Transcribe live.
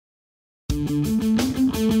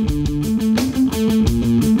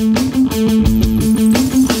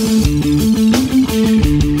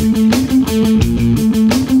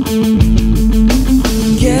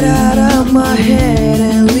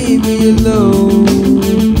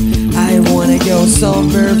I wanna go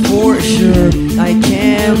somewhere for sure. I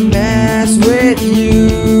can't mess with you.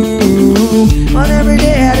 On every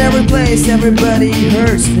day, at every place, everybody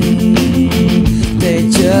hurts me. They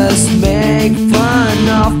just make fun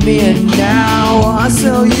of me, and now I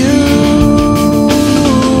sell you.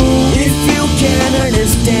 If you can't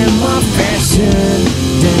understand my fashion,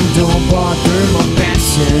 then don't bother my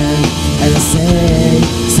passion. And I say,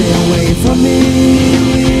 stay away from me.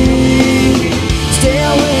 Stay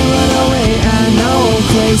away, run away, I know I'm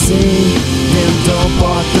crazy. Then don't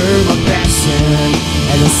bother my passion.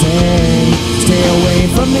 And I say, stay away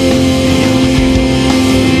from me.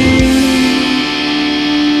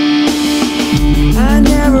 I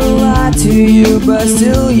never lied to you, but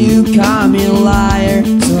still you call me a liar.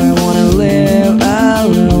 So I wanna live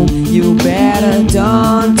alone. You better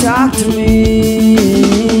don't talk to me.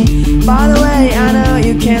 By the way, I know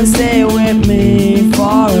you can't stay with me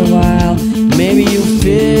for a while. Maybe you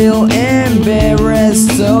feel embarrassed,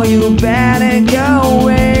 so you better go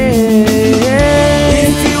away.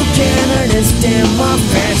 If you can't understand my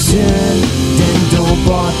fashion, then don't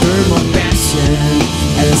bother my passion.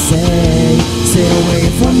 And I say, stay away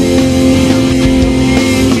from me.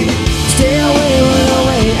 Stay away, run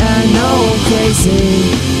away, I know I'm crazy.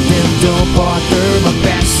 Then don't bother my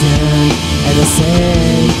passion. And I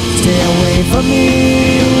say, stay away from me.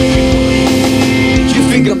 You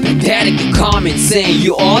think I'm pathetic in comments saying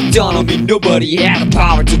you all done on me. Nobody had the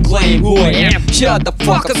power to claim who I am. Shut the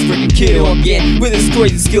fuck up, freaking kill again. With his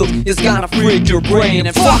crazy skills, it's gonna freak your brain.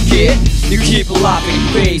 And fuck it, you keep laughing in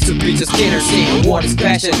face, so bitches can't understand what is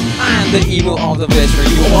passion. I'm the emo of the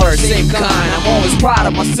veteran, you are the same kind. I'm always proud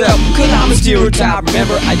of myself, cause I'm a stereotype.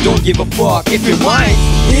 Remember, I don't give a fuck if you're mine.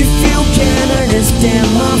 If you can't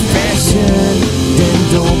understand my fashion, then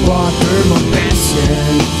don't bother my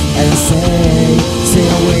passion. And I say, stay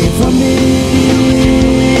away from me.